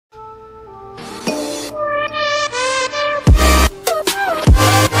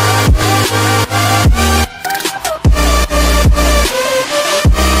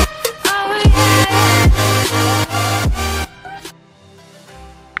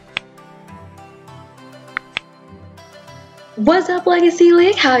What's up, Legacy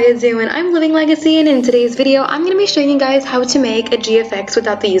League? How you doing? I'm Living Legacy, and in today's video I'm going to be showing you guys how to make a GFX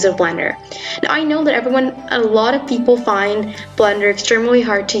without the use of Blender. Now I know that a lot of people find Blender extremely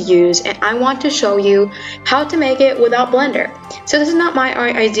hard to use, and I want to show you how to make it without Blender. So this is not my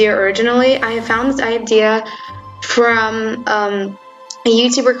idea originally. I found this idea from a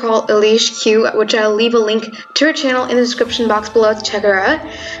YouTuber called Elish Q, which I'll leave a link to her channel in the description box below to check her out.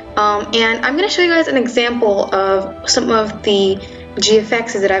 And I'm going to show you guys an example of some of the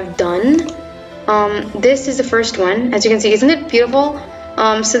GFXs that I've done. This is the first one, as you can see. Isn't it beautiful?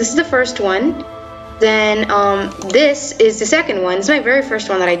 So this is the first one. Then this is the second one. This is my very first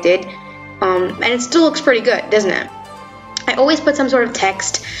one that I did. And it still looks pretty good, doesn't it? I always put some sort of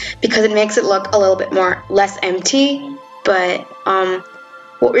text because it makes it look a little bit less empty. But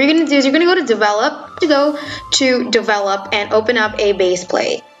what we're going to do is you're going to go to develop and open up a base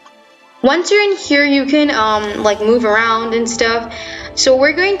plate. Once you're in here, you can like move around and stuff. So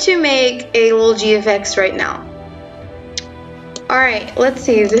we're going to make a little GFX right now. Alright, let's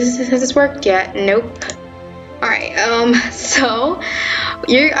see. Has this worked yet? Nope. Alright, so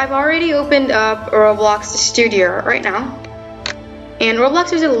I've already opened up Roblox Studio right now. And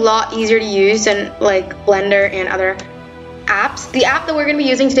Roblox is a lot easier to use than like Blender and other apps. The app that we're going to be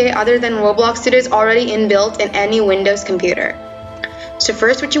using today, other than Roblox Studio, is already inbuilt in any Windows computer. So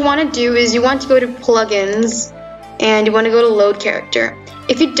first what you want to do is you want to go to plugins and you want to go to load character.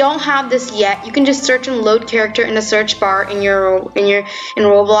 If you don't have this yet, you can just search and load character in the search bar in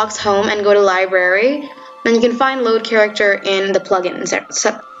Roblox home and go to library, and you can find load character in the plugin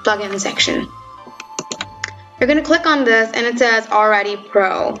section. You're going to click on this and it says already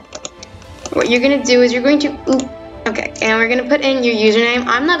pro. What you're going to do is you're going to okay, and we're going to put in your username.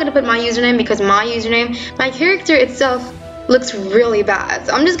 I'm not going to put my username because my character itself looks really bad.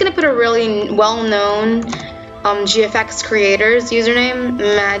 So I'm just going to put a really well-known GFX creator's username,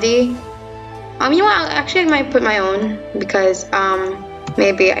 Maddie. You know what, actually I might put my own because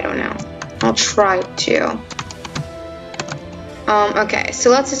maybe, I don't know. I'll try to. Okay,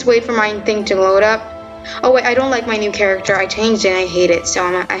 so let's just wait for my thing to load up. Oh wait, I don't like my new character. I changed it and I hate it, so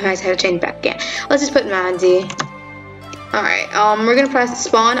I might have to change it back again. Let's just put Maddie. Alright, we're gonna press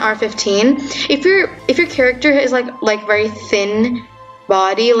spawn R15. If your character is like very thin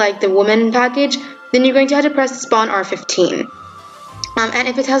body, like the woman package, then you're going to have to press spawn R15. And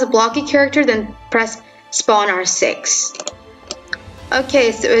if it has a blocky character, then press spawn R6.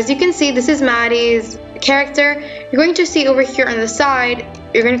 Okay, so as you can see, this is Maddie's character. You're going to see over here on the side,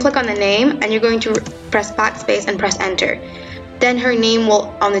 you're going to click on the name and you're going to press backspace and press enter. Then her name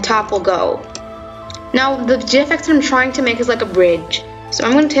on the top will go. Now the GFX that I'm trying to make is like a bridge. So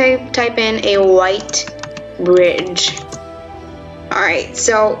I'm going to type in a white bridge. Alright,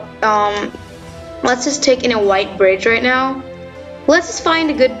 so let's just take in a white bridge right now. Let's just find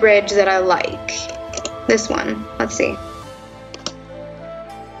a good bridge that I like. This one. Let's see.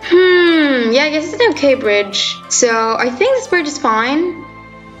 Yeah, I guess it's an okay bridge. So I think this bridge is fine.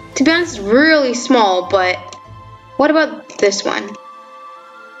 To be honest, it's really small, but what about this one?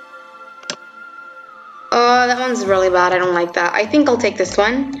 Oh, that one's really bad. I don't like that. I think I'll take this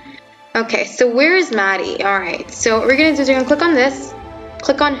one. Okay, so where is Maddie? Alright, so what we're going to do is we're going to click on this,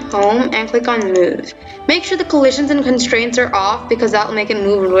 click on home, and click on move. Make sure the collisions and constraints are off because that will make it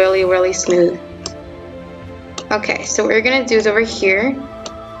move really, really smooth. Okay, so what we're going to do is over here.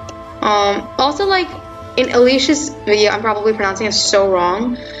 Also, like in Alicia's video, I'm probably pronouncing it so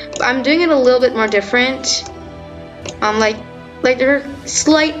wrong, but I'm doing it a little bit more different. Like there are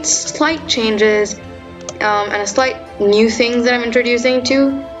slight changes and a slight new things that I'm introducing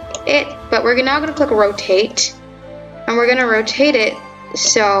to it. But we're now going to click rotate, and we're going to rotate it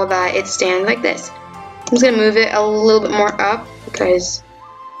so that it stands like this. I'm just going to move it a little bit more up because,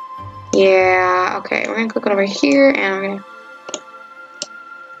 yeah, okay. We're going to click it over here, and we're going to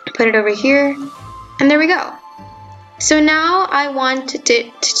put it over here, and there we go. So now I want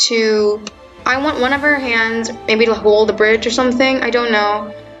one of her hands maybe to hold the bridge or something. I don't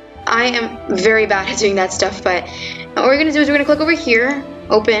know. I am very bad at doing that stuff, but what we're going to do is we're going to click over here,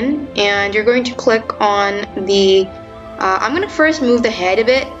 open, and you're going to click on the, I'm going to first move the head a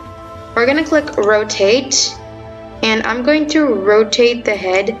bit. We're going to click rotate, and I'm going to rotate the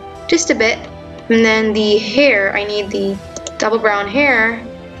head just a bit, and then the hair, I need the double brown hair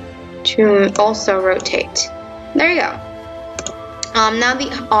to also rotate. There you go. Now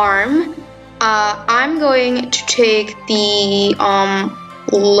the arm, I'm going to take the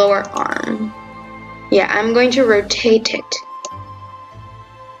lower arm. Yeah, I'm going to rotate it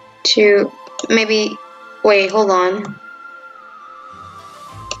to maybe, wait, hold on.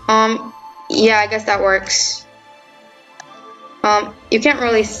 Yeah, I guess that works. You can't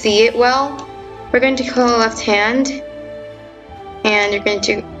really see it well. We're going to go left hand, and you're going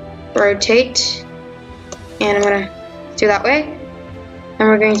to rotate, and I'm gonna do that way, and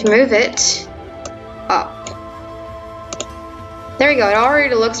we're going to move it up. There we go. It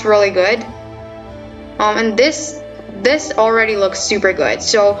already looks really good. And this already looks super good.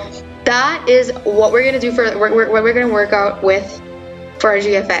 So that is what we're gonna do for what we're gonna work out with for our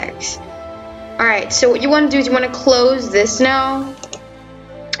GFX. All right. So what you want to do is you want to close this now,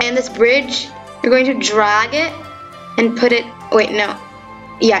 and this bridge you're going to drag it and put it. Wait, no.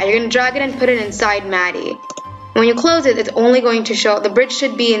 Yeah, you're gonna drag it and put it inside Maddie. When you close it, it's only going to show the bridge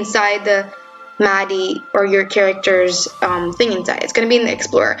should be inside the Maddie or your character's thing inside. It's going to be in the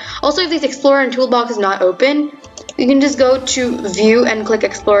Explorer. Also, if this Explorer and Toolbox is not open, you can just go to View and click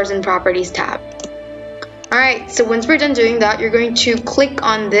Explorers and Properties tab. Alright, so once we're done doing that, you're going to click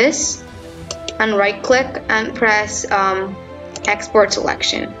on this and right click and press Export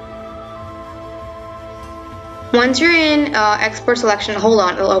Selection. Once you're in Export Selection, hold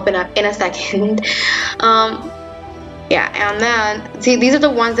on, it'll open up in a second. Yeah, and then, see, these are the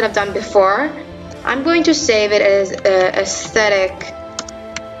ones that I've done before. I'm going to save it as Aesthetic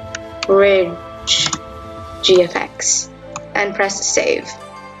Bridge GFX and press Save.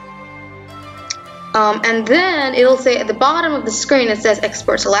 And then it'll say at the bottom of the screen, it says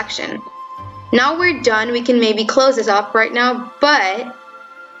Export Selection. Now we're done. We can maybe close this up right now, but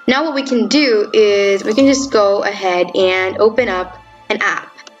now what we can do is we can just go ahead and open up an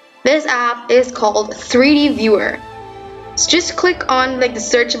app. This app is called 3D Viewer. So just click on like the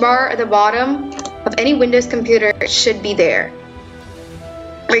search bar at the bottom of any Windows computer. It should be there.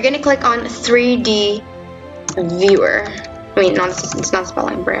 We're gonna click on 3D Viewer. I mean, no, it's not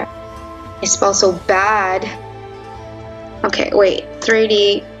spelling right. I spell so bad. Okay, wait.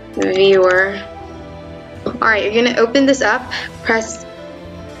 3D Viewer. Alright, you're gonna open this up. Press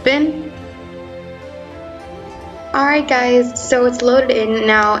Open. Alright guys, so it's loaded in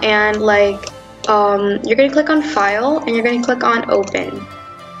now, and like you're going to click on File, and you're going to click on Open.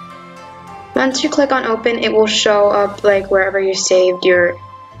 Once you click on Open, it will show up like wherever you saved your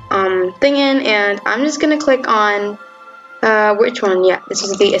thing in, and I'm just going to click on which one? Yeah, this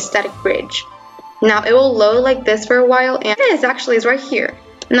is the Aesthetic Bridge. Now it will load like this for a while, and it actually is right here.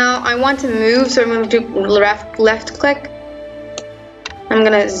 Now I want to move, so I'm going to do left click. I'm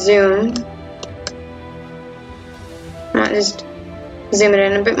going to zoom. I'm going to just zoom it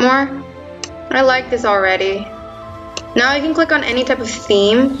in a bit more. I like this already. Now you can click on any type of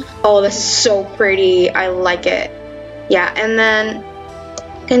theme. Oh, this is so pretty. I like it. Yeah, and then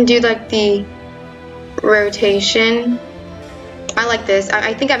you can do like the rotation. I like this.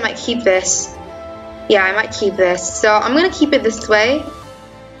 I think I might keep this. Yeah, I might keep this. So I'm gonna keep it this way.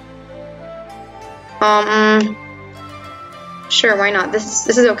 Sure, why not? This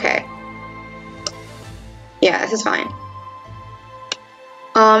is okay. Yeah, this is fine.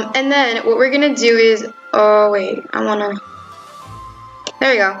 And then what we're gonna do is, oh wait,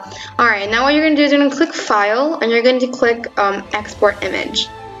 there we go. Alright, now what you're gonna do is you're gonna click File, and you're going to click Export Image.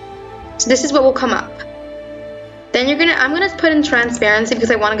 So this is what will come up. Then I'm gonna put in transparency because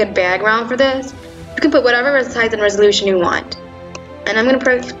I want a good background for this. You can put whatever size and resolution you want. And I'm gonna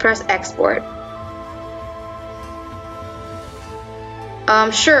press Export.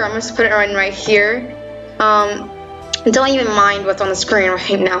 Sure, I'm just put it right here. Don't even mind what's on the screen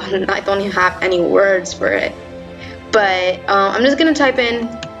right now. I don't even have any words for it. But I'm just gonna type in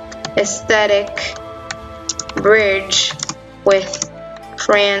Aesthetic Bridge with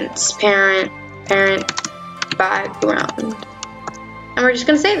transparent background, and we're just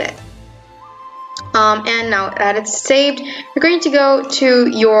gonna save it. And now that it's saved, you're going to go to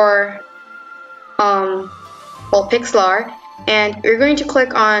your Pixlr, and you're going to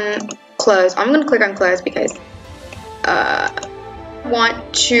click on Close. I'm gonna click on Close because I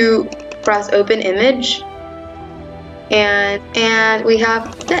want to press Open Image, and we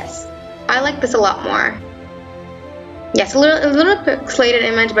have this. I like this a lot more. Yes, a little pixelated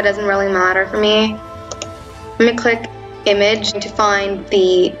image, but doesn't really matter for me. I'm gonna click Image to find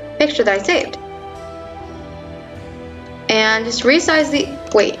the picture that I saved, and just resize the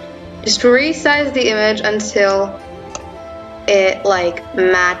image until it like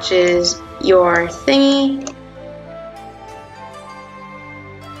matches your thingy.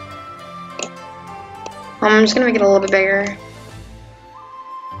 I'm just gonna make it a little bit bigger.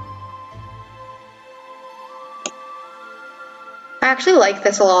 I actually like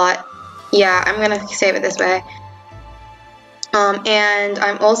this a lot. Yeah, I'm gonna save it this way. And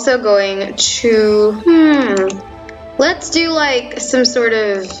I'm also going to let's do like some sort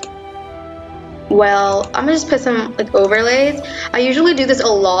of well, I'm gonna just put some like overlays. I usually do this a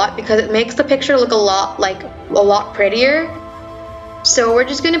lot because it makes the picture look a lot prettier. So we're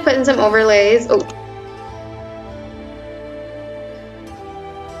just gonna put in some overlays. Oh,